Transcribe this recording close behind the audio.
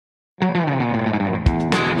To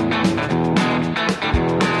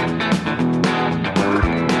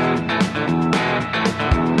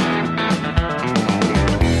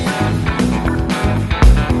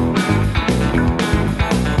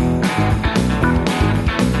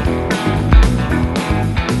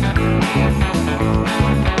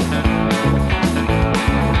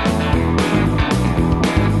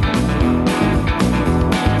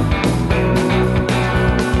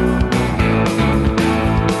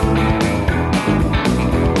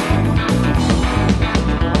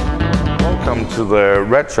the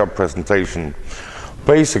redSHOP presentation.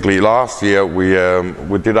 Basically, last year we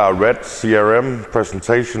did our Red CRM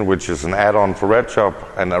presentation, which is an add-on for redSHOP,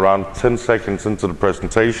 and around 10 seconds into the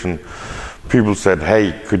presentation, people said,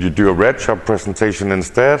 "Hey, could you do a redSHOP presentation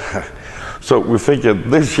instead?" So we figured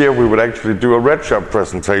this year we would actually do a redSHOP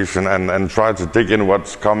presentation and try to dig in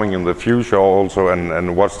what's coming in the future also,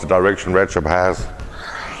 and what's the direction redSHOP has.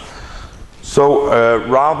 So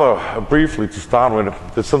rather briefly to start with,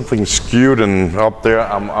 there's something skewed and up there.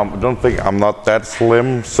 I don't think I'm not that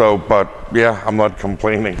slim, but yeah, I'm not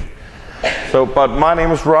complaining. But my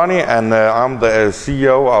name is Ronni, and I'm the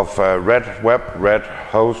CEO of Red Web, Red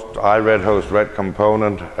Host, Red Host, Red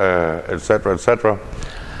Component, etc., etc.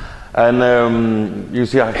 And you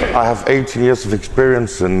see, I have 18 years of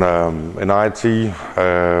experience in IT.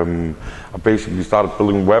 I basically started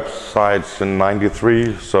building websites in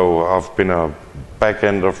 '93, so I've been a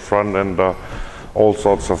back-ender, front-ender, all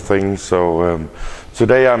sorts of things. So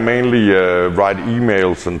today I mainly write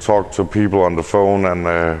emails and talk to people on the phone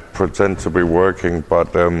and pretend to be working,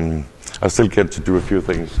 but I still get to do a few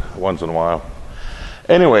things once in a while.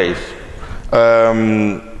 Anyways,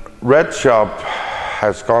 redSHOP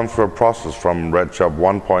has gone through a process from redSHOP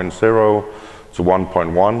 1.0 to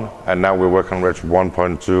 1.1, and now we're working on redSHOP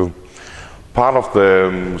 1.2. Part of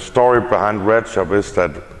the story behind redSHOP is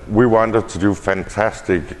that we wanted to do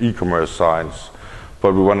fantastic e-commerce sites,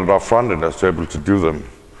 but we wanted our front-enders to be able to do them.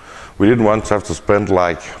 We didn't want to have to spend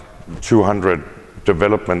like 200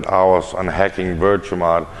 development hours on hacking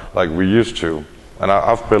Virtuemart like we used to. And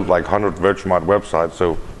I've built like 100 Virtuemart websites,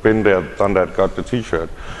 so been there, done that, got the t-shirt.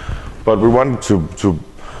 But we wanted to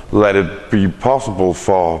let it be possible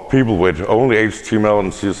for people with only HTML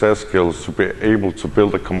and CSS skills to be able to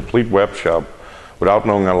build a complete web shop without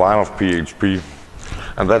knowing a line of PHP.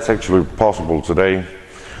 And that's actually possible today.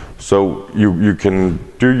 So you can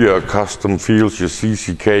do your custom fields, your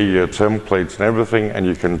CCK, your templates and everything, and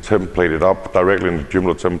you can template it up directly in the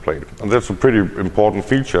Joomla template. And that's a pretty important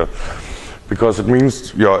feature, because it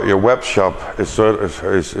means your web shop is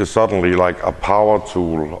suddenly like a power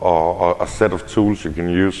tool or a set of tools you can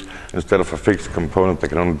use instead of a fixed component that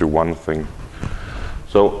can only do one thing.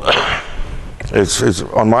 So it's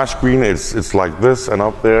on my screen it's like this, and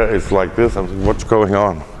up there it's like this. I'm thinking, what's going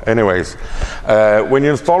on? Anyways, when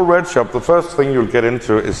you install redSHOP, the first thing you'll get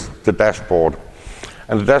into is the dashboard.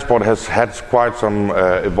 And the dashboard has had quite some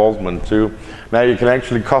involvement too. Now you can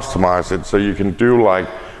actually customize it, so you can do like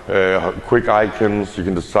quick icons. You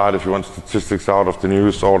can decide if you want statistics out of the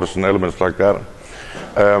news, orders and elements like that.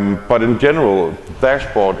 But in general, the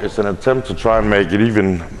dashboard is an attempt to try and make it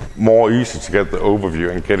even more easy to get the overview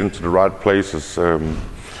and get into the right places.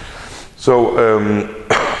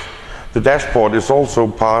 The dashboard is also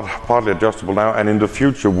partly adjustable now, and in the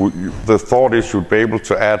future the thought is you'd be able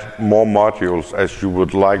to add more modules as you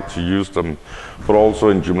would like to use them, but also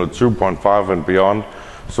in Joomla 2.5 and beyond.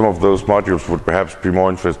 Some of those modules would perhaps be more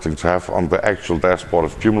interesting to have on the actual dashboard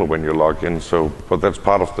of Joomla when you log in. But that's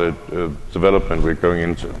part of the development we're going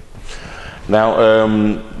into. Now,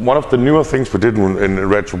 one of the newer things we did in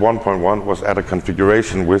redSHOP 1.1 was add a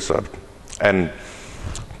configuration wizard. And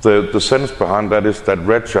the sense behind that is that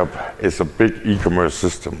redSHOP is a big e-commerce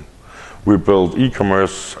system. We build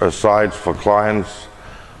e-commerce sites for clients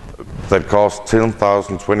that cost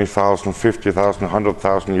 10,000, 20,000, 50,000,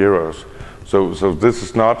 100,000 euros. So this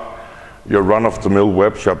is not your run-of-the-mill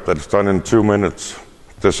web shop that's done in 2 minutes.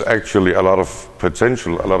 There's actually a lot of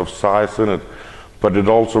potential, a lot of size in it, but it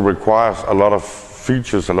also requires a lot of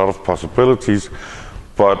features, a lot of possibilities.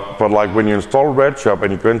 But like when you install redSHOP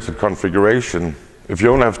and you go into configuration, if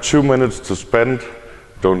you only have 2 minutes to spend,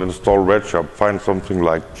 don't install redSHOP. Find something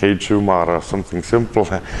like K2Mart or something simple.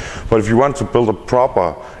 But if you want to build a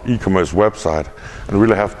proper e-commerce website and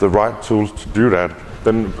really have the right tools to do that,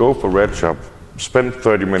 then go for redSHOP. Spend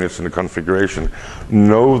 30 minutes in the configuration.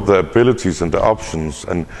 Know the abilities and the options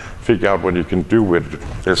and figure out what you can do with it.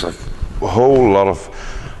 There's a whole lot of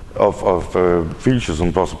features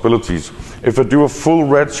and possibilities. If I do a full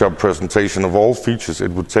redSHOP presentation of all features, it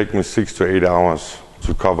would take me 6 to 8 hours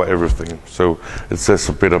to cover everything. So it says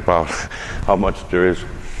a bit about how much there is.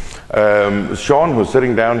 Sean, who's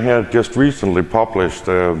sitting down here, just recently published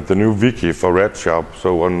the new wiki for redSHOP.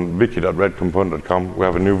 So on wiki.redcomponent.com, we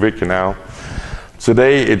have a new wiki now.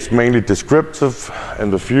 Today, it's mainly descriptive.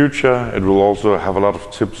 In the future, it will also have a lot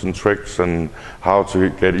of tips and tricks and how to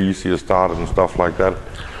get easier started and stuff like that.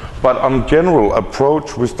 But on general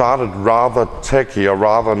approach, we started rather techy or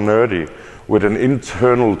rather nerdy with an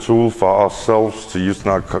internal tool for ourselves to use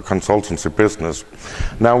in our consultancy business.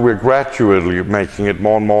 Now we're gradually making it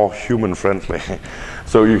more and more human-friendly.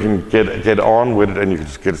 So you can get on with it and you can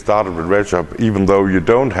just get started with redSHOP, even though you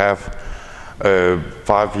don't have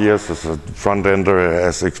 5 years as a front-ender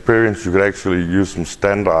as experience. You could actually use some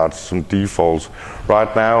standards, some defaults.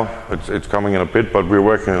 Right now, it's coming in a bit, but we're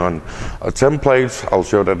working on templates. I'll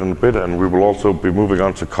show that in a bit, and we will also be moving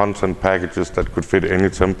on to content packages that could fit any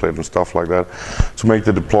template and stuff like that to make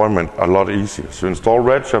the deployment a lot easier. So you install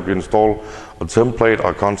redSHOP, you install a template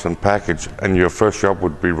or content package, and your first job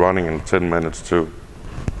would be running in 10 minutes too.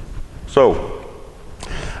 So,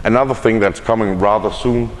 another thing that's coming rather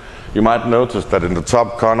soon, you might notice that in the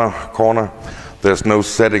top corner there's no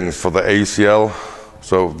settings for the ACL,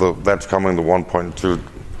 so that's coming to 1.2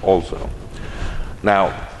 also.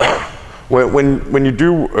 Now, when you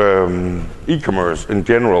do e-commerce in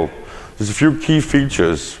general, there's a few key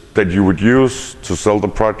features that you would use to sell the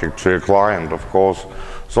project to your client, of course.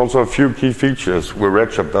 There's also a few key features where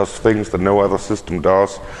redSHOP does things that no other system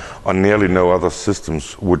does, or nearly no other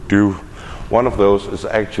systems would do. One of those is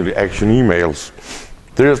actually action emails.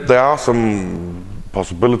 There are some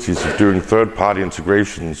possibilities of doing third-party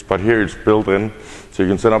integrations, but here it's built in, so you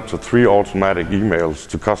can send up to 3 automatic emails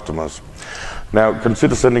to customers. Now,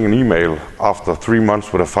 consider sending an email after 3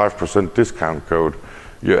 months with a 5% discount code,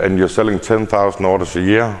 and you're selling 10,000 orders a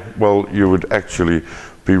year. Well, you would actually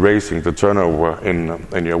be raising the turnover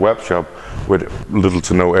in your web shop with little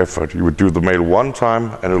to no effort. You would do the mail one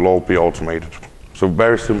time, and it'll all be automated. So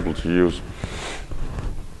very simple to use.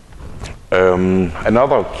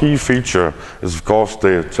 Another key feature is, of course,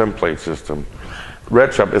 the template system.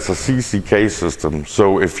 redSHOP is a CCK system,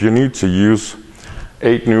 so if you need to use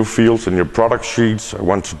 8 new fields in your product sheets, I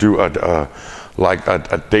want to do a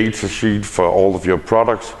data sheet for all of your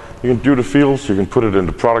products, you can do the fields, you can put it in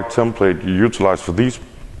the product template you utilize for these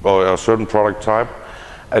or a certain product type,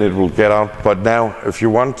 and it will get out. But now, if you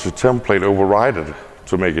want to template override it,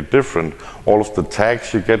 to make it different, all of the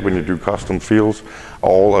tags you get when you do custom fields are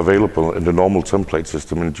all available in the normal template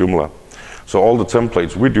system in Joomla. So all the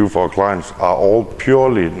templates we do for our clients are all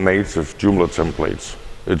purely native Joomla templates.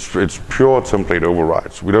 It's pure template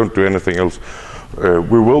overrides. We don't do anything else.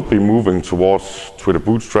 We will be moving towards Twitter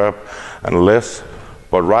Bootstrap and less,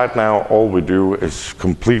 but right now all we do is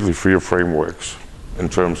completely free of frameworks in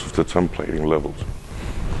terms of the templating levels.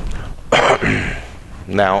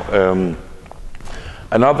 Now,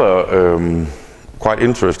 another quite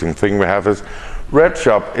interesting thing we have is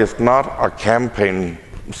redSHOP is not a campaign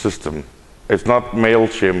system. It's not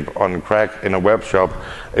MailChimp on crack in a web shop.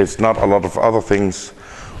 It's not a lot of other things.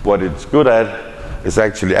 What it's good at is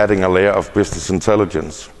actually adding a layer of business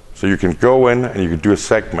intelligence. So you can go in and you can do a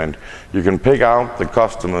segment. You can pick out the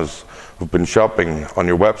customers who've been shopping on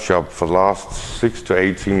your web shop for the last 6 to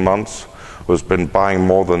 18 months, who's been buying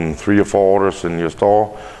more than 3 or 4 orders in your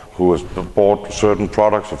store, who has bought certain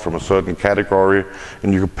products from a certain category,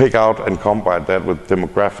 and you can pick out and combine that with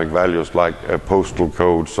demographic values like postal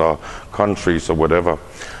codes or countries or whatever.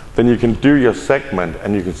 Then you can do your segment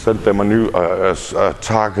and you can send them a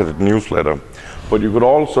targeted newsletter. But you could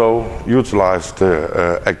also utilize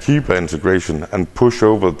the Akiba integration and push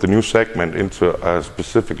over the new segment into a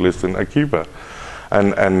specific list in Akiba.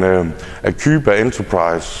 And Akiba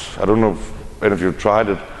Enterprise, I don't know if any of you have tried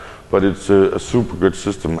it, but it's a super good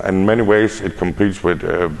system. In many ways, it competes with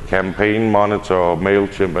Campaign Monitor, or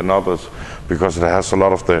MailChimp, and others, because it has a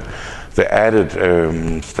lot of the added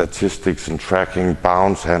statistics and tracking,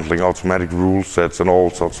 bounce handling, automatic rule sets, and all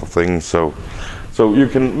sorts of things. So you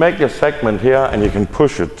can make a segment here, and you can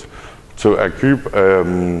push it to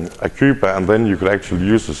Akiba, and then you could actually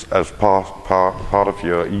use this as part of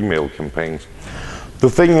your email campaigns. The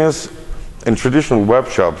thing is, in traditional web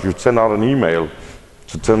shops, you'd send out an email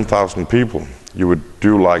to 10,000 people. You would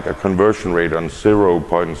do like a conversion rate on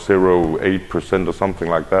 0.08% or something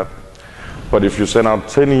like that. But if you send out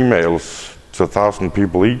 10 emails to 1,000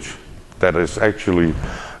 people each, that is actually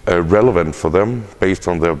relevant for them based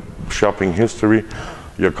on their shopping history,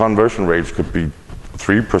 your conversion rates could be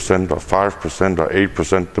 3% or 5% or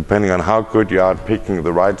 8%, depending on how good you are at picking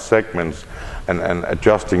the right segments and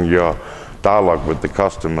adjusting your dialogue with the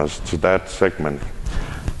customers to that segment.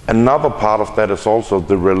 Another part of that is also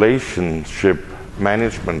the relationship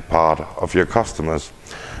management part of your customers.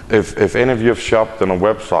 if any of you have shopped on a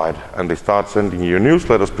website and they start sending you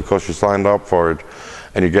newsletters because you signed up for it,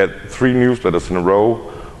 and you get 3 newsletters in a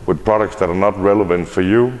row with products that are not relevant for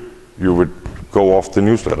you, you would go off the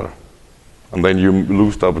newsletter. And then you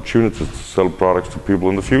lose the opportunity to sell products to people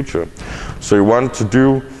in the future. So you want to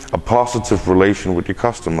do a positive relation with your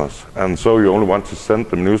customers. And so you only want to send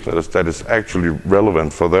them newsletters that is actually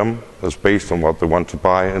relevant for them, that's based on what they want to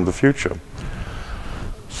buy in the future.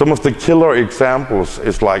 Some of the killer examples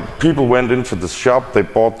is like people went into the shop, they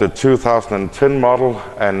bought the 2010 model,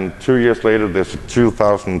 and 2 years later there's a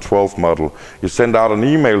 2012 model. You send out an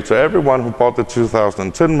email to everyone who bought the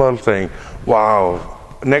 2010 model saying, wow,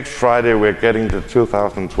 next Friday we're getting the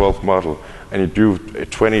 2012 model, and you do a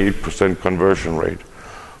 28% conversion rate.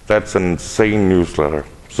 That's an insane newsletter.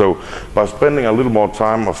 So by spending a little more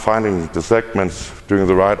time of finding the segments, doing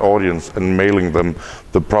the right audience, and mailing them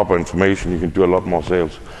the proper information, you can do a lot more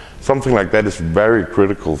sales. Something like that is very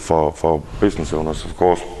critical for business owners, of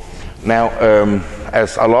course. Now,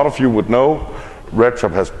 as a lot of you would know,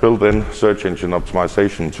 redSHOP has built-in search engine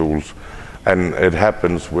optimization tools, and it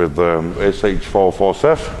happens with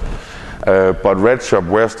SH44Ceph. But redSHOP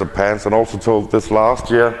wears the pants, and also told this last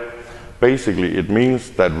year. Basically, it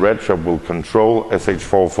means that redSHOP will control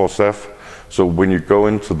SH44Ceph. So when you go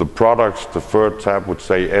into the products, the third tab would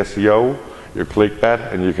say SEO. You click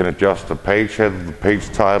that, and you can adjust the page header, the page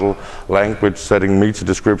title, language setting, meta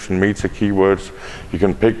description, meta keywords. You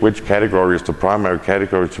can pick which category is the primary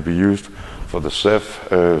category to be used for the Ceph,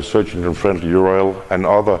 search engine friendly URL, and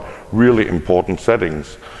other really important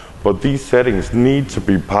settings. But these settings need to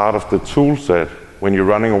be part of the tool set when you're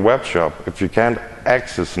running a web shop. If you can't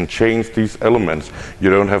access and change these elements,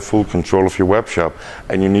 you don't have full control of your web shop,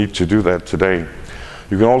 and you need to do that today.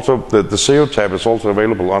 You can also, the SEO tab is also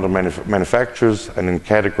available under manufacturers and in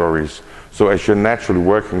categories. So as you're naturally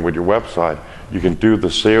working with your website, you can do the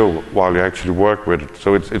SEO while you actually work with it.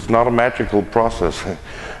 So it's not a magical process.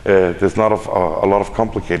 There's not a lot of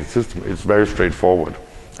complicated system. It's very straightforward,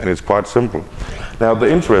 and it's quite simple. Now the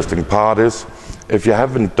interesting part is, if you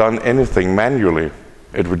haven't done anything manually,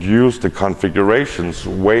 it would use the configurations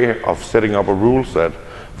way of setting up a rule set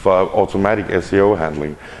for automatic SEO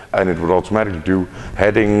handling, and it would automatically do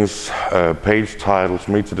headings, page titles,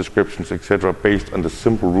 meta descriptions, etc., based on the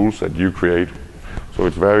simple rules that you create. So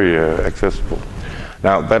it's very accessible.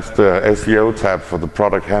 Now that's the SEO tab for the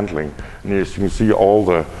product handling, and as you can see, all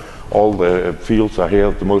the fields are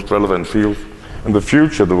here, the most relevant fields. In the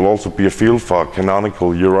future, there will also be a field for canonical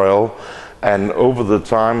URL. And over the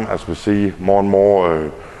time, as we see more and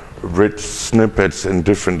more rich snippets in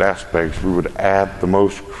different aspects, we would add the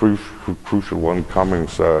most crucial one coming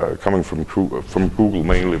from Google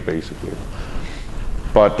mainly, basically.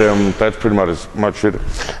 But that's pretty much it.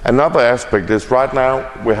 Another aspect is right now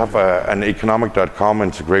we have an economic.com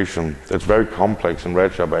integration that's very complex in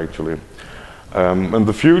redSHOP actually. In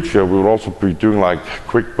the future, we will also be doing like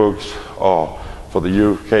QuickBooks or for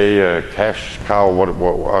the UK cash cow, what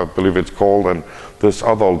I believe it's called, and there's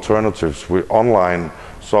other alternatives with online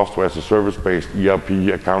software as a service-based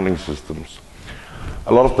ERP accounting systems.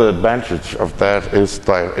 A lot of the advantage of that is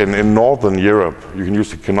that in Northern Europe, you can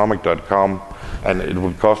use economic.com, and it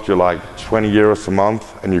will cost you like 20 euros a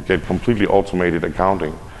month, and you get completely automated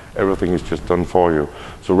accounting. Everything is just done for you.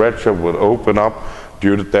 So redSHOP would open up,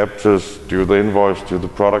 do the debtors, do the invoice, do the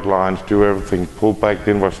product lines, do everything, pull back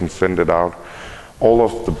the invoice and send it out. All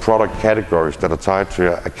of the product categories that are tied to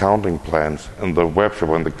your accounting plans and the web shop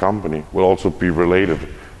and the company will also be related.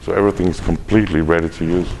 So everything is completely ready to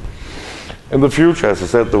use. In the future, as I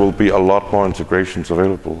said, there will be a lot more integrations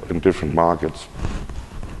available in different markets.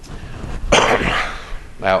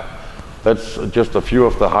 Now, that's just a few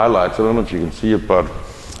of the highlights. I don't know if you can see it, but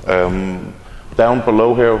down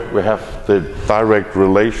below here we have the direct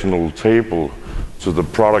relational table to the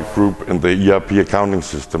product group in the ERP accounting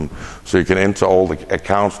system. So you can enter all the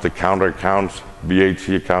accounts, the counter accounts, VAT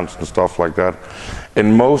accounts and stuff like that.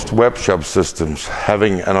 In most web shop systems,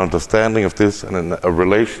 having an understanding of this and a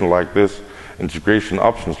relation like this, integration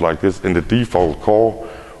options like this in the default core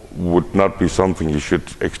would not be something you should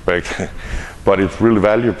expect. But it's really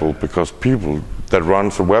valuable because people that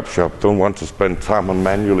runs a web shop don't want to spend time on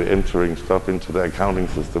manually entering stuff into the accounting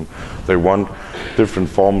system. They want different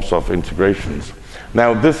forms of integrations.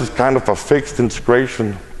 Now this is kind of a fixed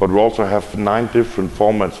integration, but we also have 9 different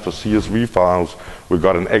formats for CSV files. We've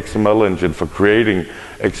got an XML engine for creating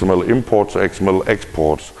XML imports or XML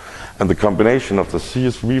exports. And the combination of the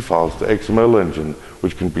CSV files, the XML engine,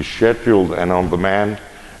 which can be scheduled and on demand,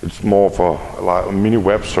 it's more for like mini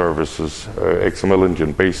web services, XML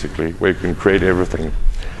engine basically, where you can create everything.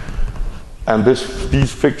 And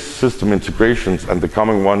these fixed system integrations and the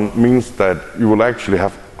coming one means that you will actually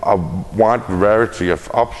have a wide variety of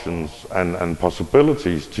options and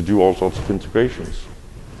possibilities to do all sorts of integrations.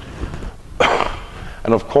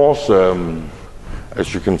 And of course,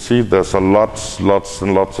 as you can see, there's lots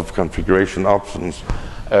and lots of configuration options.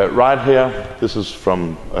 Right here, this is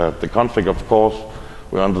from the config, of course.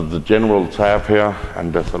 We're under the general tab here,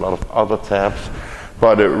 and there's a lot of other tabs.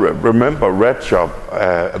 But remember,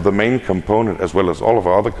 redSHOP, the main component, as well as all of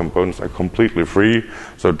our other components, are completely free.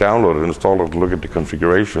 So download it, install it, look at the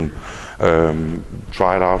configuration,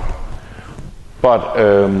 try it out. But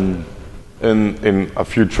in a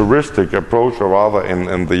futuristic approach, or rather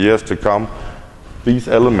in the years to come, these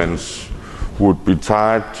elements would be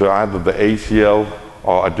tied to either the ACL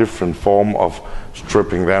or a different form of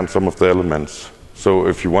stripping down some of the elements. So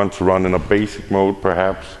if you want to run in a basic mode,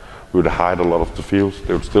 perhaps, we would hide a lot of the fields.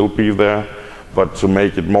 They would still be there, but to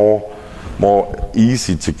make it more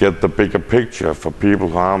easy to get the bigger picture for people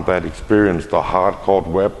who aren't that experienced or hardcore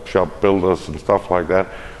web shop builders and stuff like that,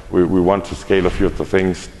 we want to scale a few of the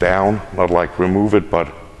things down, not like remove it,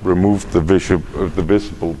 but remove the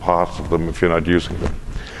visible parts of them if you're not using them.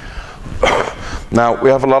 Now, we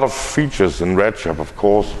have a lot of features in redSHOP, of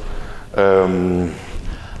course.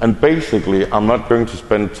 And basically, I'm not going to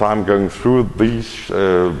spend time going through these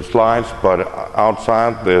slides, but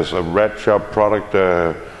outside there's a redSHOP product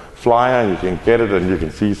flyer. You can get it and you can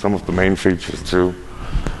see some of the main features too.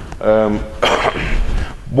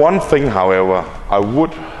 One thing, however, I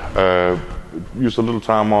would use a little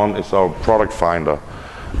time on is our product finder.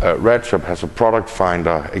 redSHOP has a product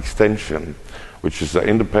finder extension, which is an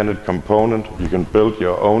independent component. You can build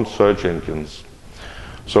your own search engines.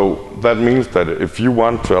 So that means that if you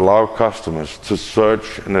want to allow customers to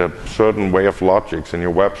search in a certain way of logics in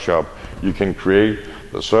your web shop, you can create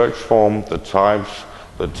the search form, the types,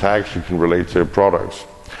 the tags you can relate to your products.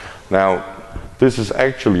 Now, this is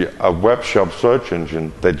actually a web shop search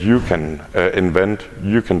engine that you can invent,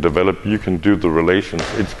 you can develop, you can do the relations.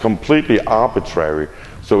 It's completely arbitrary,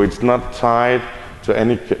 so it's not tied to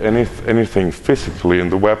anything physically in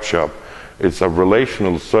the web shop. It's a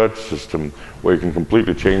relational search system where you can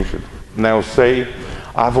completely change it. Now say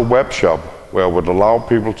I have a web shop where I would allow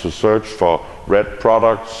people to search for red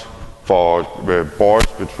products for boys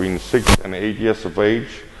between 6 and 8 years of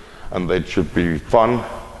age, and it should be fun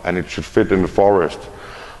and it should fit in the forest.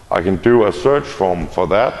 I can do a search form for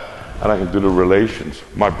that, and I can do the relations.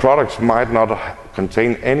 My products might not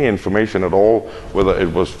contain any information at all, whether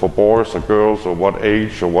it was for boys or girls or what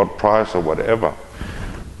age or what price or whatever.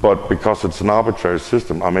 But because it's an arbitrary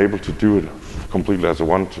system, I'm able to do it completely as I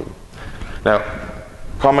want to. Now,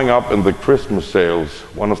 coming up in the Christmas sales,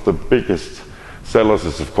 one of the biggest sellers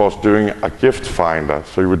is, of course, doing a gift finder.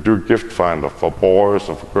 So you would do a gift finder for boys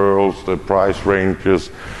or for girls, the price ranges,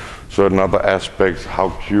 certain other aspects, how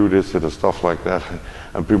cute is it, and stuff like that.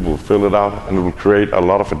 And people will fill it out, and it will create a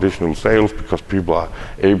lot of additional sales because people are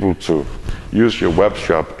able to use your web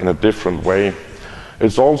shop in a different way.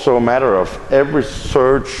 It's also a matter of every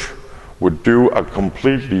search would do a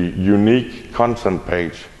completely unique content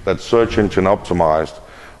page that's search engine optimized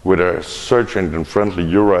with a search engine friendly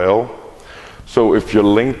URL. So if you're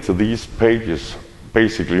linked to these pages,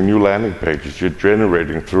 basically new landing pages you're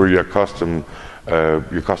generating through your custom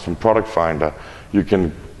product finder, you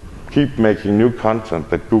can keep making new content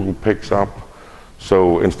that Google picks up.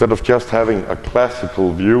 So instead of just having a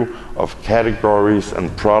classical view of categories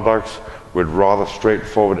and products with rather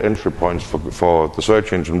straightforward entry points for the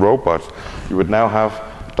search engine robots, you would now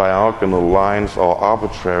have diagonal lines or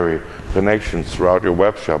arbitrary connections throughout your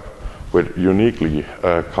web shop with uniquely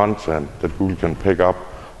content that Google can pick up.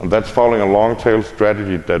 And that's following a long-tail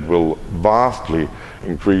strategy that will vastly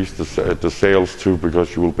increase the sales too,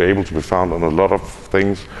 because you will be able to be found on a lot of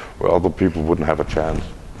things where other people wouldn't have a chance.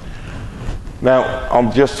 Now,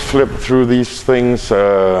 I'll just flip through these things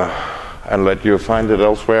and let you find it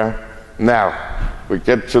elsewhere. Now, we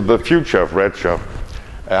get to the future of redSHOP.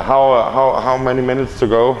 How many minutes to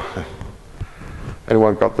go?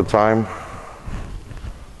 Anyone got the time?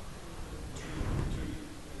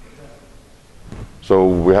 So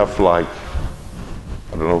we have like,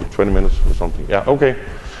 I don't know, 20 minutes or something. Yeah, okay.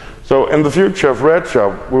 So in the future of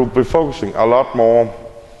redSHOP, we'll be focusing a lot more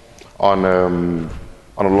on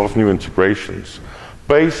a lot of new integrations.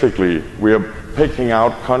 Basically, we are picking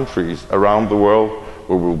out countries around the world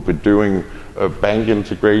where we'll be doing bank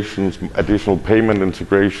integrations, additional payment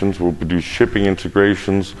integrations, we'll be doing shipping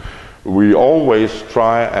integrations. We always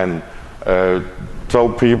try and tell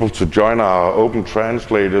people to join our open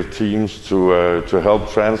translator teams to help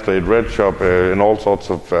translate redSHOP in all sorts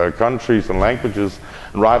of countries and languages.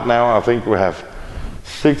 And right now, I think we have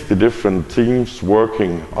 60 different teams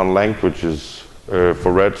working on languages for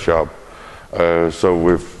redSHOP. So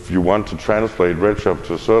if you want to translate redSHOP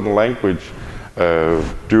to a certain language,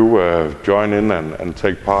 do join in and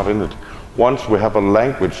take part in it. Once we have a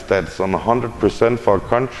language that's on 100% for a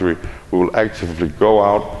country, we will actively go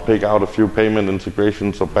out, pick out a few payment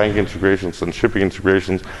integrations or bank integrations and shipping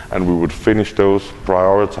integrations, and we would finish those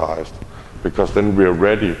prioritized, because then we are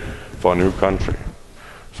ready for a new country.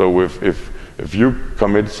 So if you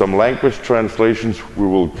commit some language translations, we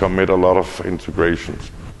will commit a lot of integrations.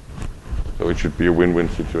 So it should be a win-win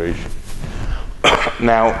situation.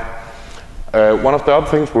 Now, one of the other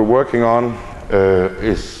things we're working on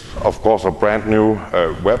is, of course, a brand new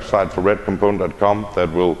website for redcomponent.com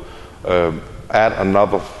that will add a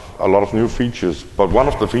lot of new features. But one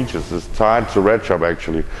of the features is tied to redSHOP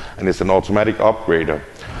actually, and it's an automatic upgrader.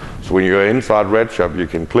 So when you're inside redSHOP, you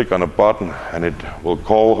can click on a button and it will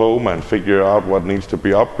call home and figure out what needs to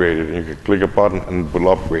be upgraded. And you can click a button and it will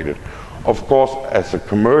upgrade it. Of course, as a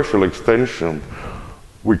commercial extension,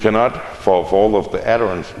 we cannot, for all of the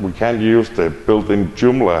add-ons, we can't use the built-in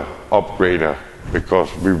Joomla upgrader,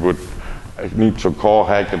 because we would need to core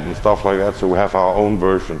hack it and stuff like that, so we have our own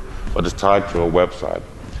version, but it's tied to a website.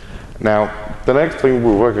 Now, the next thing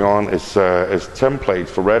we're working on is templates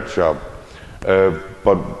for redSHOP,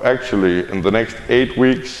 but actually in the next 8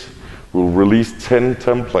 weeks, we'll release 10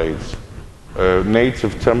 templates,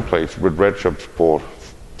 native templates with redSHOP support,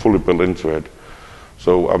 fully built into it.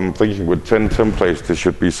 So I'm thinking with 10 templates, there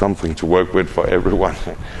should be something to work with for everyone.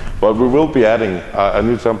 But we will be adding a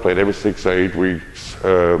new template every 6 or 8 weeks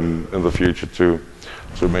in the future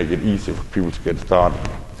to make it easy for people to get started.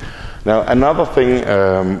 Now, another thing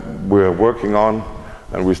we're working on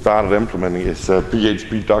and we started implementing is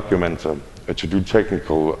PHP Documenter to do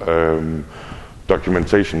technical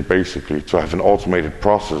documentation, basically, to have an automated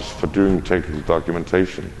process for doing technical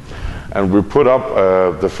documentation. And we put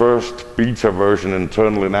up the first beta version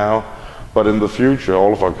internally now, but in the future,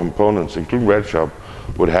 all of our components, including redSHOP,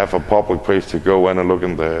 would have a public place to go in and look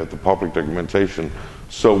in the public documentation.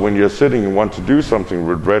 So when you're sitting and want to do something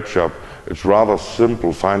with redSHOP, it's rather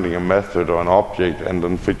simple finding a method or an object and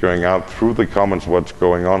then figuring out through the comments what's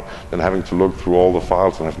going on than having to look through all the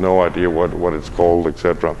files and have no idea what it's called,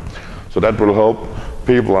 etc. So that will help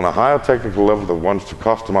people on a higher technical level that wants to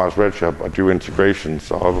customize redSHOP or do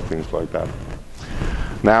integrations or other things like that.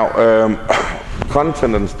 Now,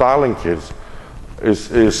 content and styling kits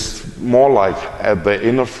is more like at the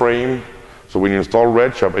inner frame. So when you install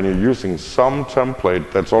redSHOP and you're using some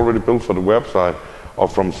template that's already built for the website or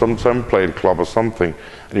from some template club or something,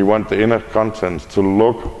 and you want the inner contents to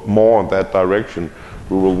look more in that direction,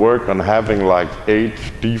 we will work on having like 8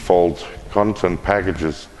 default content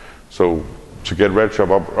packages. So to get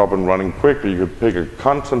redSHOP up and running quickly, you could pick a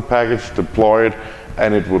content package, deploy it,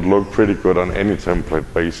 and it would look pretty good on any template,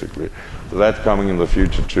 basically. So that's coming in the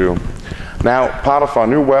future too. Now, part of our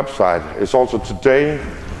new website is also today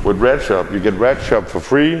with redSHOP. You get redSHOP for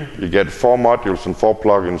free, you get 4 modules and 4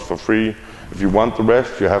 plugins for free. If you want the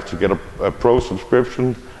rest, you have to get a pro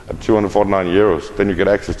subscription at 249 euros. Then you get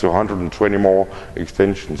access to 120 more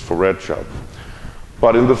extensions for redSHOP.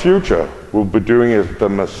 But in the future, we'll be doing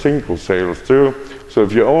them as single sales too. So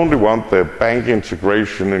if you only want the bank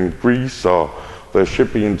integration in Greece or the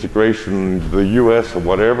shipping integration in the US or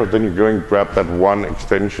whatever, then you go and grab that one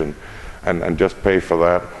extension and just pay for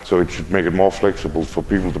that. So it should make it more flexible for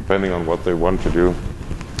people depending on what they want to do.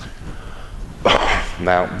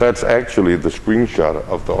 Now, that's actually the screenshot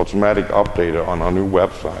of the automatic updater on our new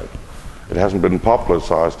website. It hasn't been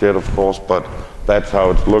publicized yet, of course, but that's how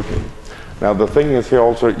it's looking. Now the thing is here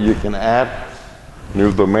also, you can add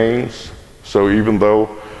new domains. So even though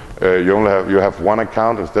you have one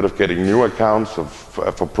account, instead of getting new accounts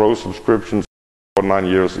for pro subscriptions for 9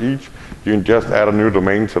 years each, you can just add a new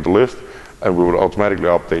domain to the list, and we will automatically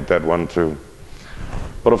update that one too.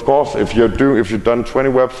 But of course, if you've done 20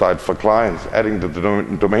 websites for clients, adding the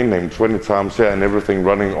domain name 20 times here and everything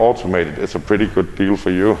running automated, it's a pretty good deal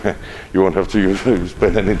for you. You won't have to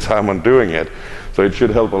spend any time on doing it. So it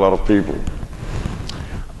should help a lot of people.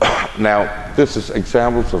 Now, this is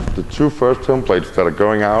examples of the 2 first templates that are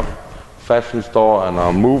going out, fashion store and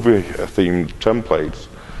our movie-themed templates.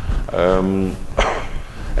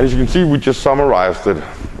 As you can see, we just summarized it,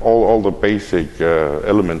 all the basic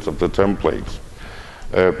elements of the templates.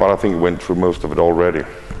 But I think we went through most of it already.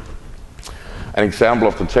 An example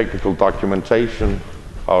of the technical documentation,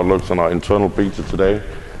 how it looks on our internal beta today.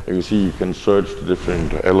 You can see you can search the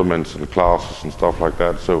different elements and classes and stuff like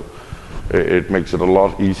that. So it makes it a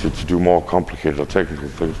lot easier to do more complicated or technical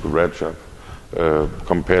things with redSHOP.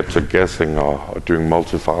 compared to guessing or doing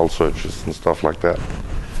multi-file searches and stuff like that.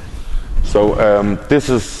 So this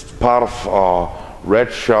is part of our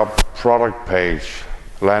redSHOP product page,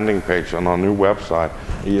 landing page on our new website.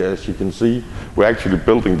 Here, as you can see, we're actually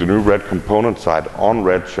building the new Red component site on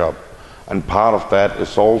redSHOP, and part of that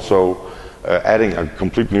is also adding a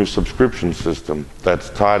complete new subscription system that's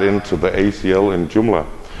tied into the ACL in Joomla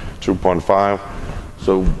 2.5.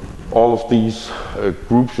 So all of these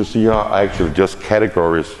groups you see here are actually just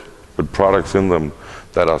categories with products in them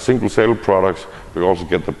that are single sale products. We also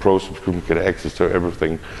get the pro subscription, get access to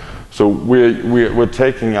everything. So we're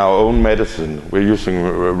taking our own medicine. We're using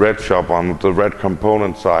redSHOP on the Red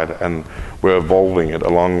component side, and we're evolving it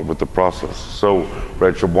along with the process. So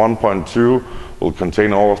redSHOP 1.2 will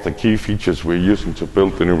contain all of the key features we're using to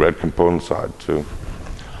build the new Red component side too.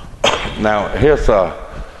 Now here's a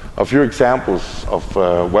few examples of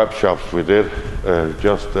web shops we did,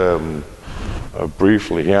 just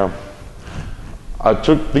briefly here. I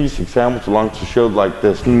took these examples along to show like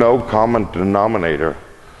there's no common denominator.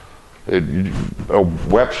 A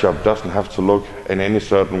web shop doesn't have to look in any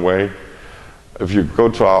certain way. If you go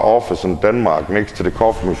to our office in Denmark, next to the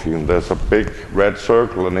coffee machine, there's a big red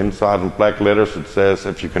circle, and inside in black letters it says,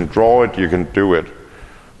 if you can draw it, you can do it.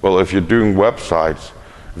 Well, if you're doing websites,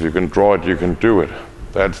 if you can draw it, you can do it.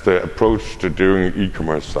 That's the approach to doing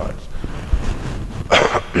e-commerce sites.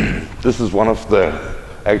 This is one of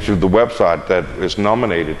actually the website that is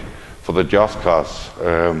nominated for the Just Cause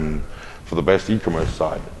for the best e-commerce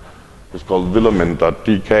site. It's called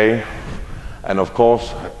villamin.dk, and of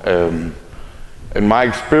course, in my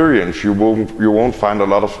experience, you won't find a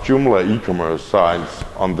lot of Joomla e-commerce sites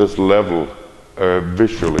on this level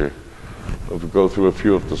visually. If we go through a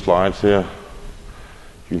few of the slides here,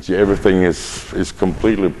 you can see everything is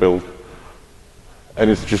completely built, and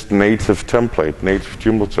it's just native template, native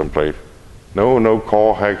Joomla template. No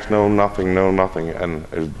core hacks, no nothing, and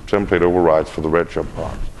a template overrides for the redSHOP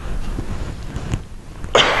part.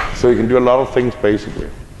 So you can do a lot of things basically,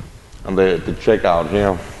 and the checkout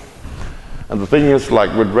here. And the thing is,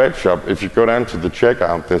 like with redSHOP, if you go down to the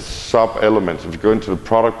checkout, there's sub-elements. If you go into the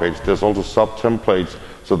product page, there's also sub-templates.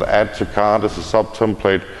 So the add to cart is a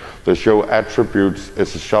sub-template. The show attributes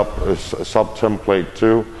is a sub-template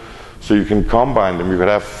too. So you can combine them. You could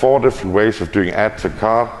have 4 different ways of doing add to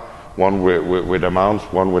cart, one with amounts,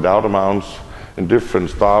 one without amounts, in different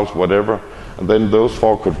styles, whatever. And then those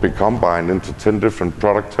 4 could be combined into 10 different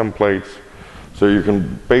product templates. So you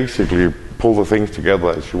can basically pull the things together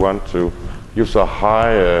as you want to. Gives a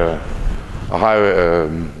high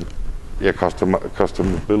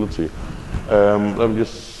customability. Let me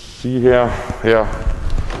just see here. Yeah,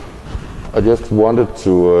 I just wanted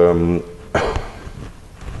to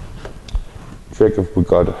check if we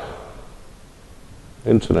got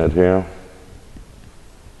internet here.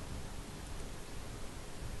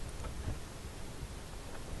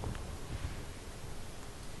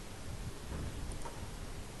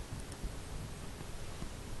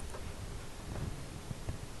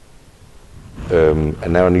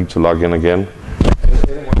 And now I need to log in again.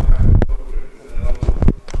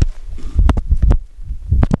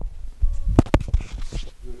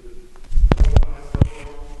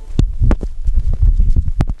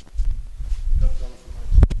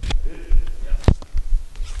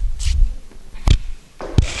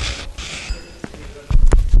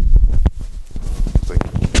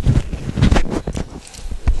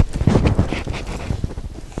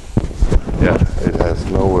 Yeah, it has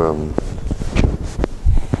no.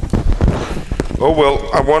 Oh well,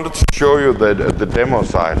 I wanted to show you the demo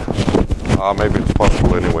side. Maybe it's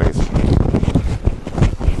possible anyways.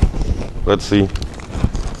 Let's see.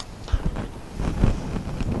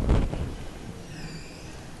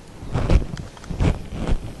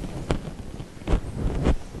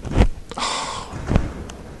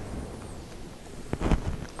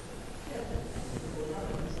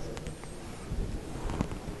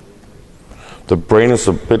 The brain is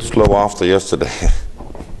a bit slow after yesterday.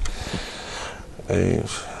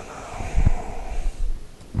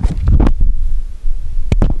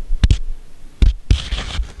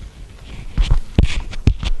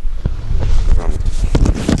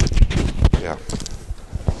 Yeah.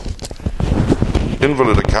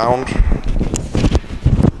 Invalid account.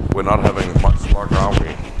 We're not having much luck, are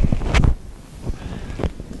we?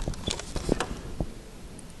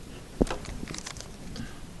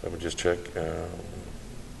 Let me just check.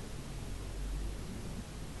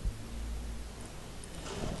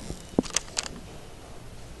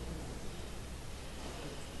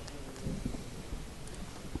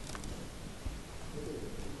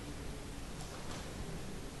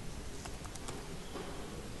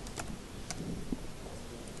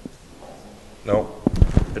 No,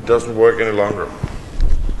 it doesn't work any longer.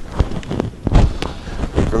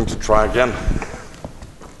 We're going to try again.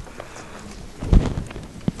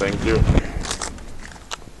 Thank you.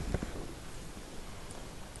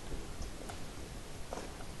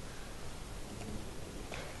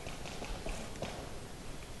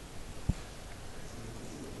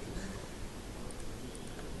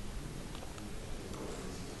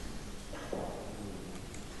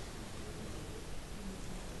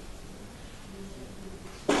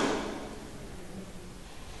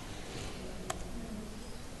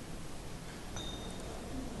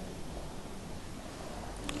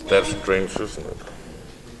 That's strange, isn't it?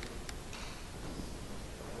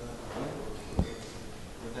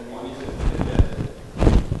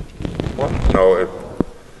 What? No, it...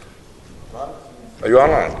 Are you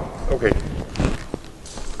online? Okay.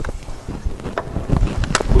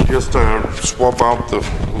 We'll just swap out the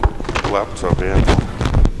laptop here.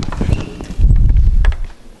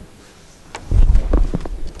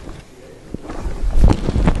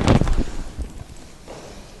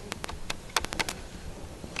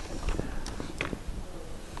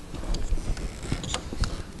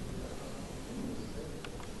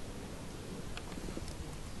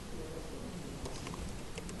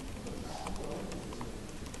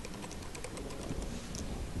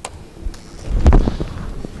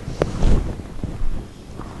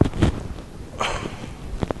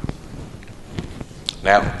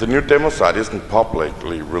 Now, the new demo site isn't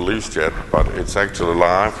publicly released yet, but it's actually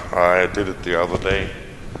live. I did it the other day.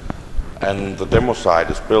 And the demo site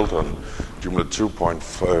is built on Joomla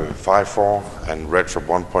 2.54 and redSHOP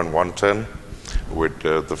 1.110. With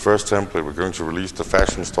the first template, we're going to release the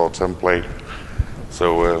fashion store template.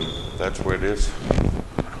 So that's where it is.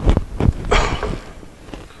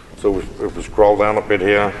 So if we scroll down a bit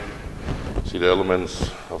here, see the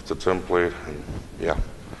elements of the template, and yeah.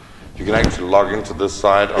 You can actually log into this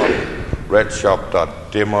site on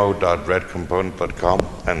redshop.demo.redcomponent.com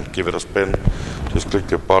and give it a spin. Just click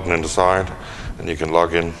the button in the side and you can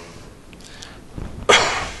log in.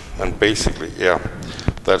 And basically, yeah,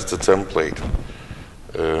 that's the template.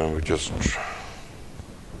 We just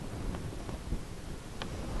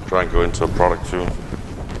try and go into a product too.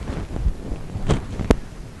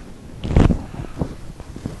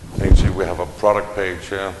 You can see we have a product page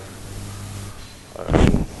here.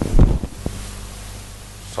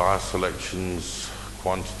 Size selections,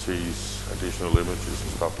 quantities, additional images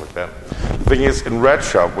and stuff like that. The thing is, in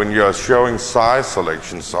redSHOP, when you're showing size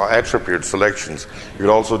selections or attribute selections, you can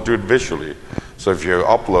also do it visually. So if you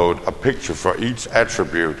upload a picture for each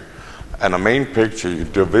attribute and a main picture, you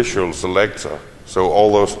do a visual selector. So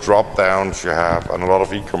all those drop downs you have on a lot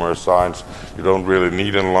of e-commerce sites, you don't really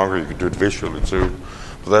need any longer. You can do it visually too.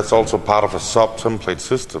 But that's also part of a sub-template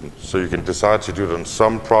system. So you can decide to do it on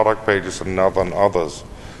some product pages and not on others.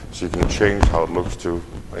 So you can change how it looks to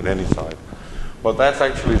in any site. But that's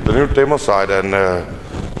actually the new demo site, and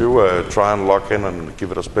do try and log in and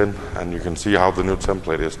give it a spin, and you can see how the new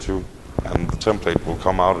template is too. And the template will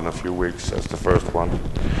come out in a few weeks as the first one.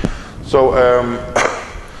 So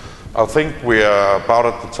I think we are about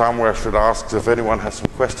at the time where I should ask if anyone has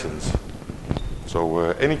some questions.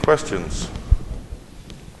 So any questions?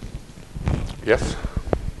 Yes?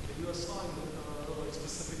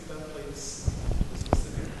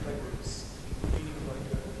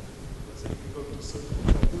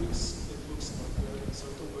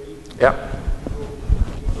 Yeah.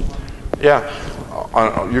 Yeah.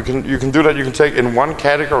 You can do that. You can take in one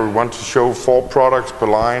category, we want to show 4 products per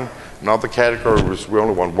line. Another category, we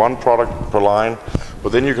only want 1 product per line.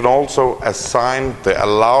 But then you can also assign the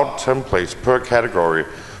allowed templates per category.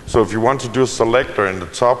 So if you want to do a selector in the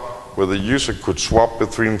top where the user could swap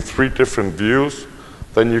between 3 different views,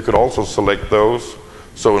 then you could also select those.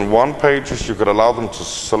 So in one page, you could allow them to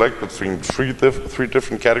select between three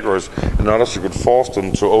different categories. In others, you could force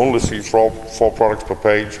them to only see 4 products per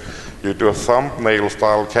page. You do a thumbnail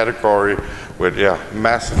style category with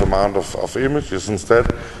massive amount of images instead.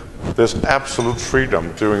 There's absolute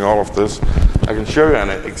freedom doing all of this. I can show you an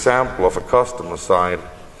example of a customer site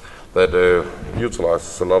that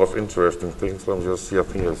utilizes a lot of interesting things. Let me just see, I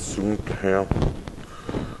think I zoomed here.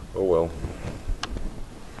 Oh well.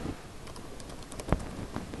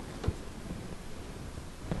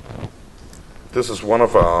 This is one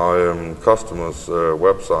of our customers'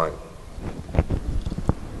 website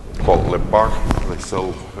called Le Bac. They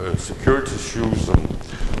sell security shoes and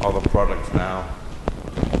other products now.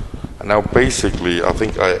 And now basically, I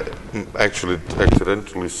think I actually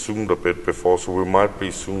accidentally zoomed a bit before, so we might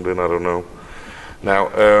be zoomed in, I don't know. Now,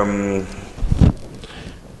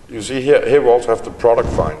 you see here we also have the product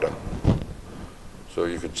finder. So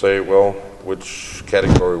you could say, well, which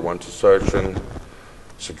category we want to search in.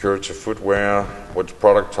 Security footwear, which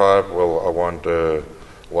product type? Well, I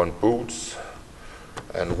want boots.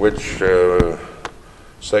 And which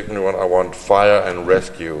second one? I want fire and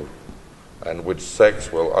rescue. And which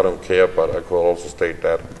sex? Well, I don't care, but I could also state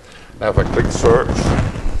that. Now if I click search,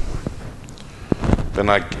 then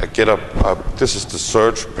I get up, this is the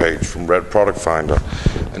search page from Red Product Finder.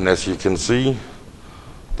 And as you can see,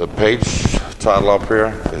 the page title up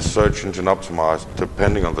here is search engine optimized,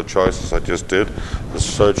 depending on the choices I just did. The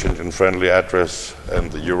search engine friendly address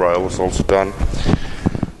and the URL is also done.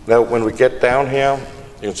 Now when we get down here,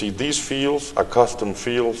 you can see these fields are custom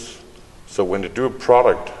fields. So when you do a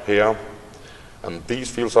product here, and these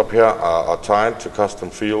fields up here are tied to custom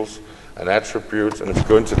fields and attributes, and if you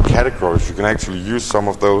go into the categories, you can actually use some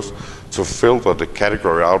of those to filter the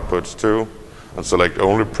category outputs too, and select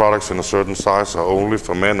only products in a certain size, or only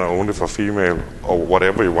for men, or only for female, or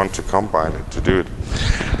whatever you want to combine it to do it.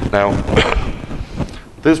 Now,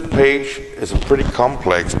 this page is a pretty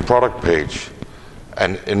complex product page.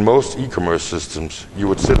 And in most e-commerce systems, you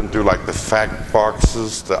would sit and do like the fact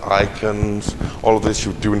boxes, the icons, all of this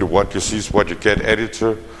you do in the what you see is what you get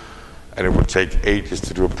editor, and it would take ages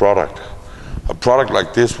to do a product. A product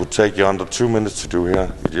like this would take you under 2 minutes to do here.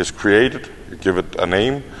 You just create it, you give it a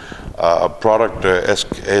name, a product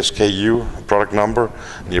SKU, a product number,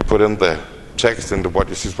 and you put in the text in the what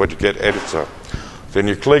you see is what you get editor. Then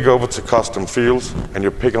you click over to custom fields and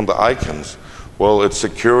you pick on the icons. Well, it's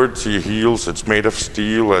security heels, it's made of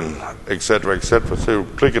steel, and etc., etc. So you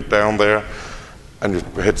click it down there, and you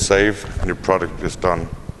hit save, and your product is done.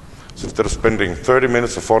 So instead of spending 30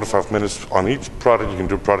 minutes or 45 minutes on each product, you can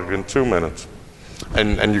do product in 2 minutes.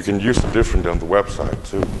 And you can use it differently on the website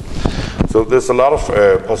too. So there's a lot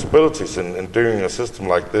of possibilities in doing a system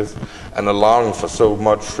like this, and allowing for so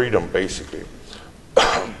much freedom, basically.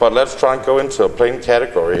 But let's try and go into a plain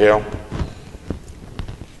category here.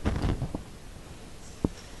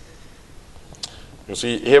 You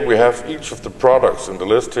see, here we have each of the products in the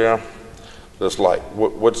list here. There's like,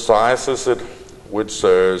 what size is it? Which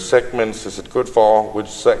segments is it good for? Which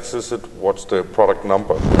sex is it? What's the product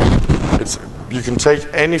number? You can take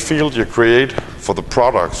any field you create for the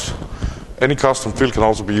products. Any custom field can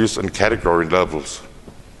also be used in category levels.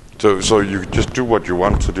 So you just do what you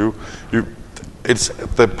want to do.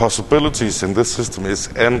 The possibilities in this system is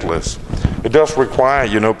endless. It does require,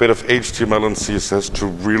 a bit of HTML and CSS to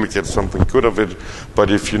really get something good of it. But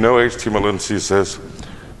if you know HTML and CSS,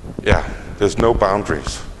 there's no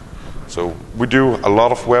boundaries. So we do a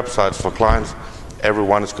lot of websites for clients.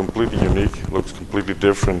 Everyone is completely unique, looks completely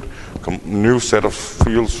different, new set of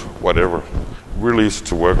fields, whatever. Really easy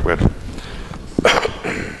to work with.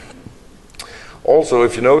 Also,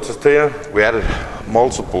 if you noticed here, we added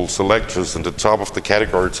multiple selectors in the top of the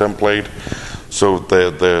category template. So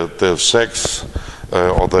the sex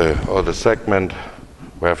or the segment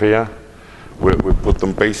we have here, we put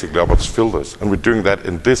them basically up as filters, and we're doing that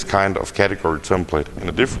in this kind of category template. In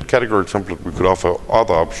a different category template, we could offer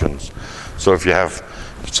other options. So if you're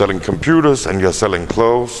selling computers and you're selling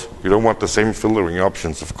clothes, you don't want the same filtering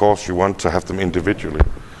options. Of course, you want to have them individually.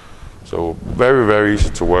 So very, very easy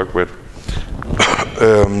to work with.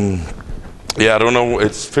 I don't know,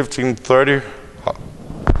 it's 15:30.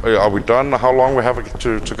 Are we done? How long we have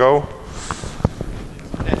to go?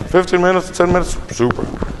 15 minutes, 10 minutes? Super.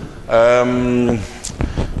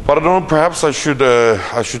 But I don't know, perhaps I should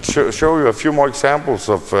show you a few more examples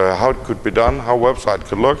of how it could be done, how a website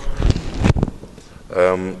could look.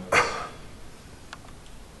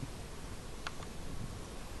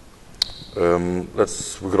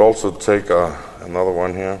 We could also take another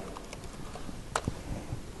one here.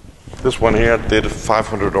 This one here did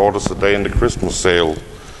 500 orders a day in the Christmas sale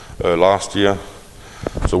last year.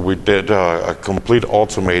 So we did a complete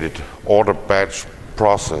automated order batch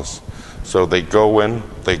process. So they go in,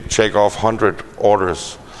 they check off 100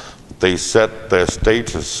 orders, they set their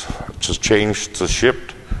status to change to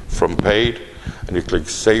shipped from paid, and you click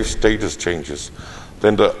Save Status Changes.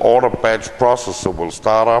 Then the order batch processor will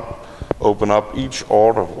start up, open up each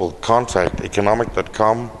order, will contact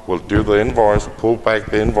economic.com, will do the invoice, pull back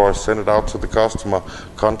the invoice, send it out to the customer,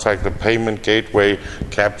 contact the payment gateway,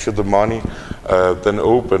 capture the money, then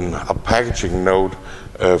open a packaging note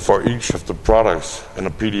for each of the products in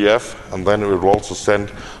a PDF, and then it will also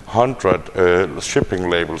send 100 shipping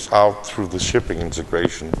labels out through the shipping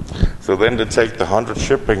integration. So then they take the 100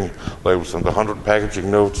 shipping labels and the 100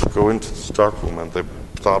 packaging notes, go into the stockroom, and they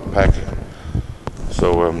start packing.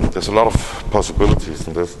 So there's a lot of possibilities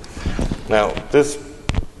in this. Now this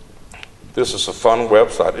is a fun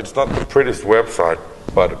website. It's not the prettiest website,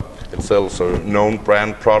 but It sells known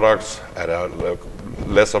brand products at a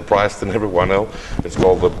lesser price than everyone else. It's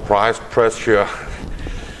called the price pressure.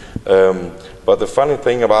 But the funny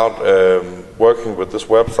thing about working with this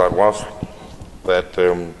website was that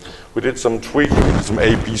we did some tweaking, some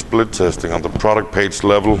A/B split testing on the product page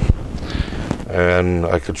level, and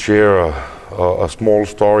I could share a small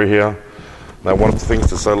story here. Now, one of the things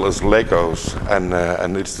to sell is Legos, and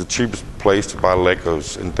it's the cheapest place to buy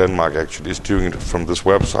Legos in Denmark. Actually, is doing it from this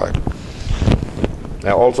website.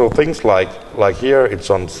 Now, also things like here,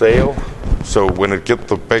 it's on sale. So when it gets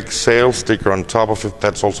the big sale sticker on top of it,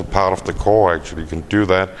 that's also part of the core. Actually, you can do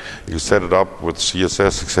that. You set it up with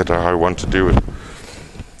CSS, etc. How you want to do it.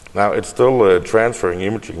 Now, it's still transferring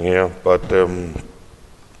imaging here, but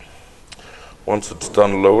once it's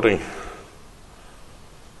done loading,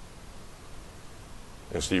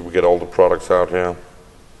 you see we get all the products out here.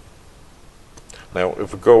 Now,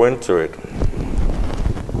 if we go into it,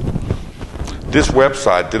 this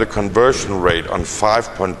website did a conversion rate on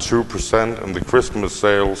 5.2% in the Christmas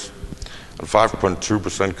sales, and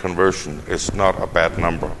 5.2% conversion is not a bad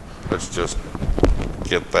number. Let's just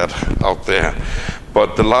get that out there.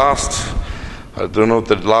 But the last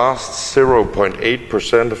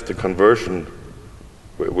 0.8% of the conversion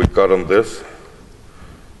we got on this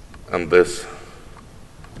and this.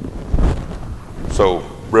 So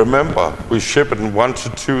remember, we ship it in 1 to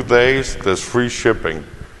 2 days. There's free shipping.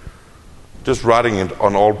 Just writing it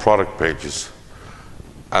on all product pages,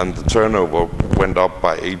 and the turnover went up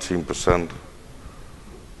by 18%.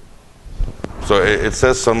 So it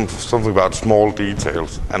says something about small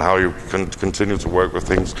details and how you can continue to work with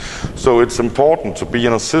things. So it's important to be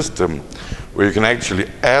in a system where you can actually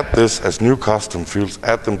add this as new custom fields,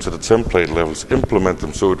 add them to the template levels, implement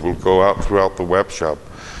them so it will go out throughout the web shop.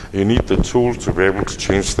 You need the tools to be able to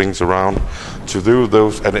change things around, to do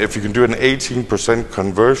those. And if you can do an 18%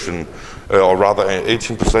 conversion, or rather an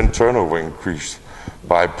 18% turnover increase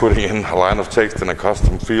by putting in a line of text in a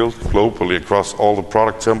custom field globally across all the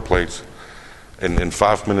product templates in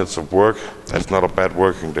 5 minutes of work, that's not a bad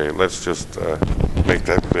working day. Let's just make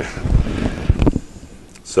that clear.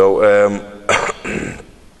 So,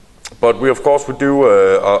 but we do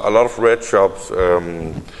a lot of RedSHOPs.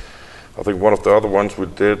 I think one of the other ones we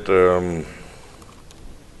did,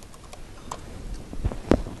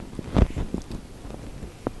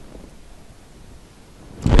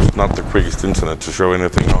 it's not the quickest internet to show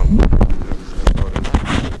anything on.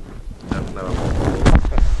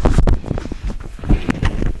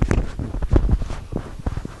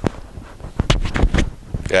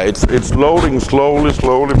 Yeah, it's loading slowly,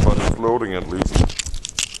 but it's loading at least.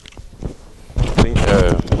 I think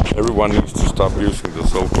everyone needs to stop using the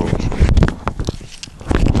cell phone.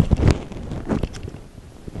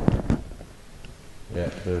 Yeah,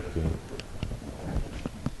 okay.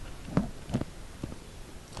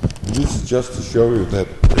 This is just to show you that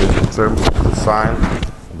in terms of design,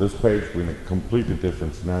 on this page we're in a completely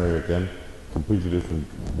different scenario again, completely different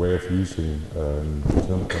way of using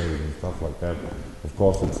templates and stuff like that. Of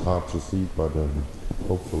course, it's hard to see, but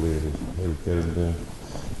hopefully it'll get in there.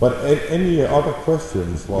 But any other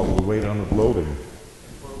questions while we wait on it loading?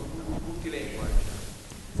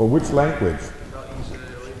 For which language?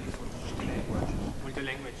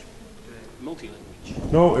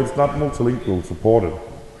 Multi-language. No, it's not multilingual supported.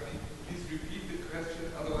 Please repeat the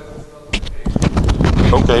question, otherwise it's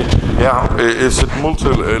not okay. Okay, yeah. Is it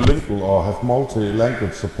multilingual or have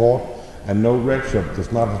multi-language support? And no, RedShop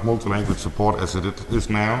does not have multi-language support as it is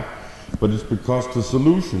now, but it's because the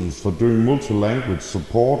solutions for doing multi-language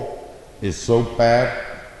support is so bad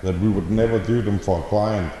that we would never do them for a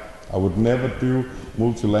client. I would never do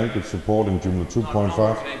multi-language support in Joomla 2.5.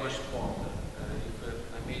 Multi-language support.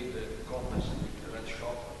 If I made e-commerce with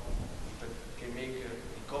RedShop, if I can make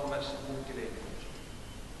e-commerce multi-language.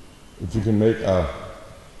 If you can make a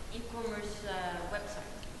e-commerce website.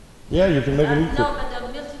 Yeah, you can make an e-commerce. No, but the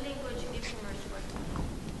multi-language e-commerce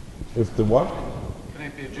website. If the what? Can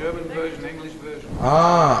it be a German version, English version?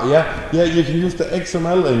 Ah, yeah, you can use the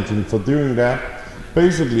XML engine for doing that.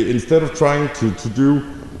 Basically, instead of trying to do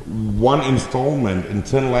one installment in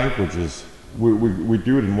 10 languages, we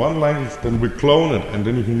do it in one language, then we clone it, and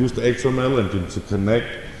then you can use the XML engine to connect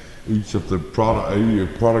each of the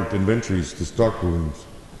product inventories to stock rooms.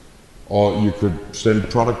 Or you could send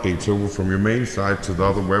product data over from your main site to the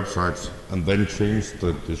other websites and then change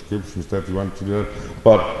the descriptions that you want to do.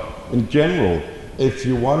 But in general, if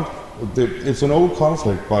you want, it's an old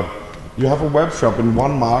concept, but you have a web shop in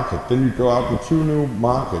one market, then you go out with 2 new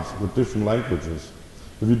markets with different languages.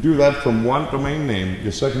 If you do that from one domain name,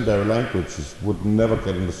 your secondary languages would never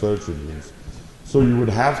get in the search engines. So you would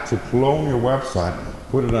have to clone your website,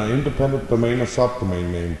 put it an independent domain or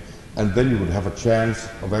subdomain name, and then you would have a chance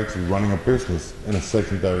of actually running a business in a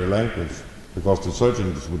secondary language, because the search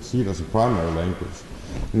engines would see it as a primary language.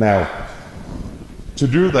 Now, to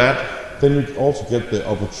do that, then you also get the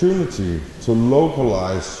opportunity to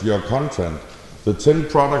localize your content. The 10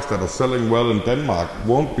 products that are selling well in Denmark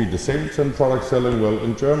won't be the same 10 products selling well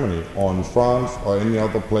in Germany or in France or any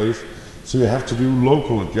other place. So you have to do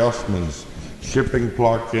local adjustments, shipping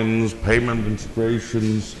plugins, payment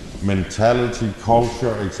integrations, mentality,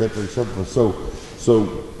 culture, etc., etc.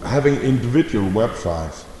 So having individual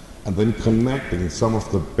websites and then connecting some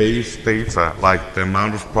of the base data, like the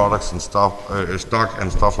amount of products and stuff, stock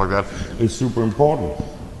and stuff like that, is super important.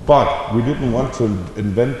 But we didn't want to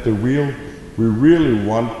invent the wheel. We really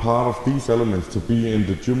want part of these elements to be in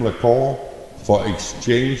the Joomla core for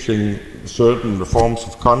exchanging certain forms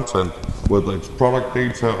of content, whether it's product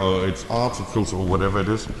data or it's articles or whatever it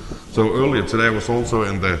is. So earlier today I was also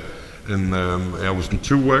I was in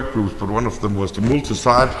 2 work groups, but one of them was the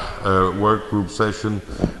multi-site work group session,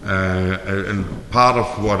 and part of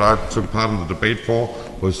what I took part in the debate for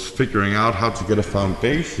was figuring out how to get a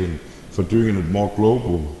foundation for doing a more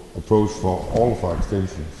global approach for all of our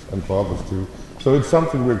extensions and for others too. So it's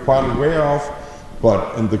something we're quite aware of,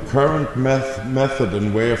 but in the current method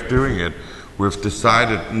and way of doing it, we've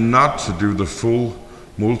decided not to do the full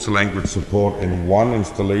multi-language support in one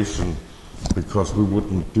installation, because we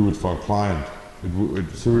wouldn't do it for a client. It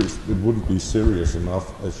wouldn't be serious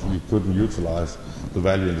enough, as we couldn't utilize the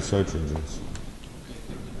value in the search engines.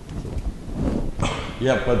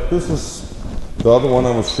 Yeah, but this is the other one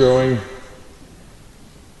I was showing,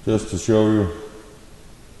 just to show you.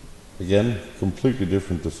 Again, completely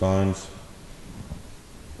different designs.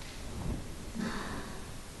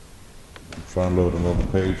 Try and load another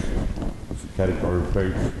page. It's a category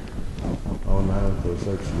page. Oh, now there's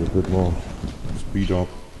actually a bit more speed up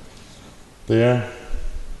there.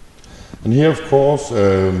 And here, of course,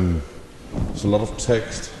 there's a lot of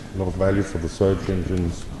text, a lot of value for the search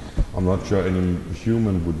engines. I'm not sure any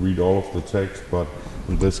human would read all of the text, but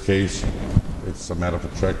in this case, it's a matter of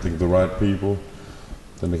attracting the right people.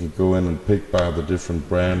 Then they can go in and pick by the different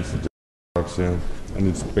brands, the different products here, and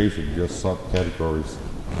it's basically just subcategories.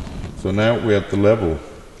 So now we're at the level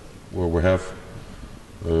where we have,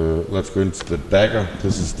 let's go into the dagger.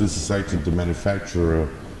 This is actually the manufacturer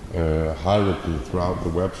hierarchy throughout the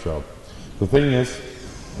web shop. The thing is,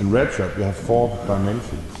 in redSHOP you have 4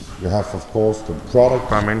 dimensions. You have, of course, the product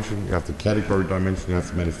dimension, you have the category dimension, you have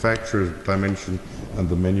the manufacturer dimension, and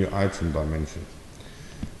the menu item dimension.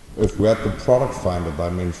 If we add the product finder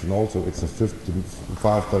dimension also, it's a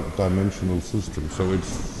 5-dimensional system, so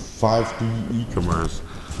it's 5D e-commerce.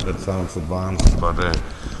 That sounds advanced,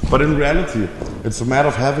 but in reality, it's a matter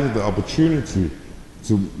of having the opportunity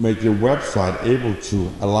to make your website able to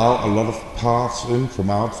allow a lot of paths in from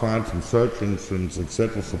outside, from search engines,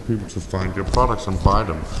 etc., for people to find your products and buy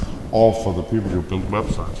them, or for the people you build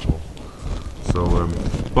websites for. So,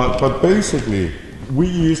 but basically, we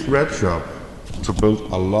use redSHOP to build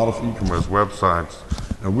a lot of e-commerce websites,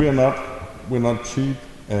 and we're not cheap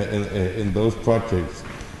in those projects.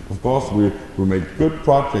 Of course, we make good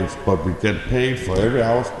projects, but we get paid for every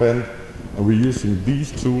hour spent, and we're using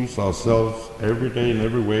these tools ourselves every day in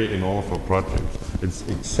every way in all of our projects. It's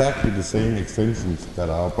exactly the same extensions that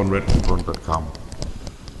are up on redshop.com.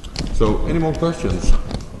 So, any more questions? Is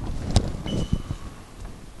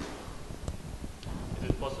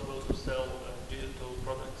it possible to sell digital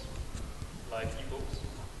products like ebooks?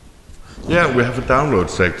 Yeah, we have a download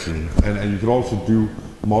section, and you can also do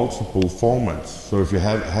multiple formats. So if you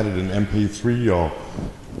had it in MP3 or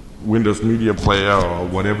Windows Media Player or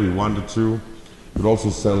whatever you wanted to, you could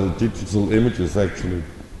also sell digital images actually.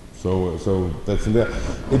 So that's in there.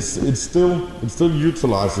 It's still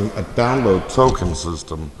utilizing a download token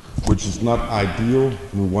system, which is not ideal.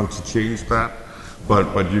 We want to change that,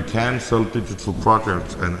 but you can sell digital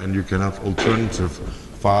projects, and you can have alternative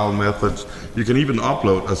file methods. You can even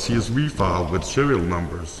upload a CSV file with serial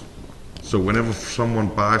numbers. So whenever someone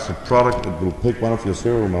buys a product, it will pick one of your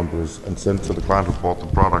serial numbers and send to the client who bought the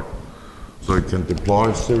product. So it can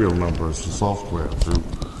deploy serial numbers to software too.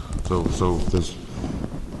 So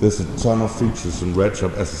there's a ton of features in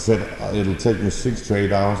redSHOP. As I said, it'll take me 6 to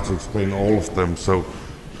 8 hours to explain all of them. So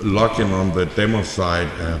log in on the demo site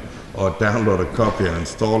or download a copy and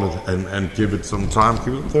install it and give it some time.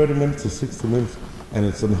 Give it 30 minutes to 60 minutes. And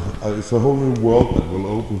it's a whole new world that will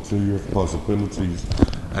open to you of possibilities.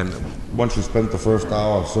 And once you spend the first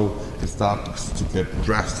hour or so, it starts to get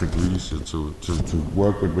drastically easier to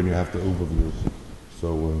work with when you have the overview.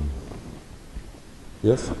 So,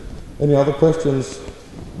 yes? Any other questions?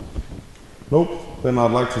 Nope. Then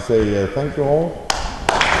I'd like to say thank you all.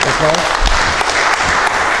 That's nice.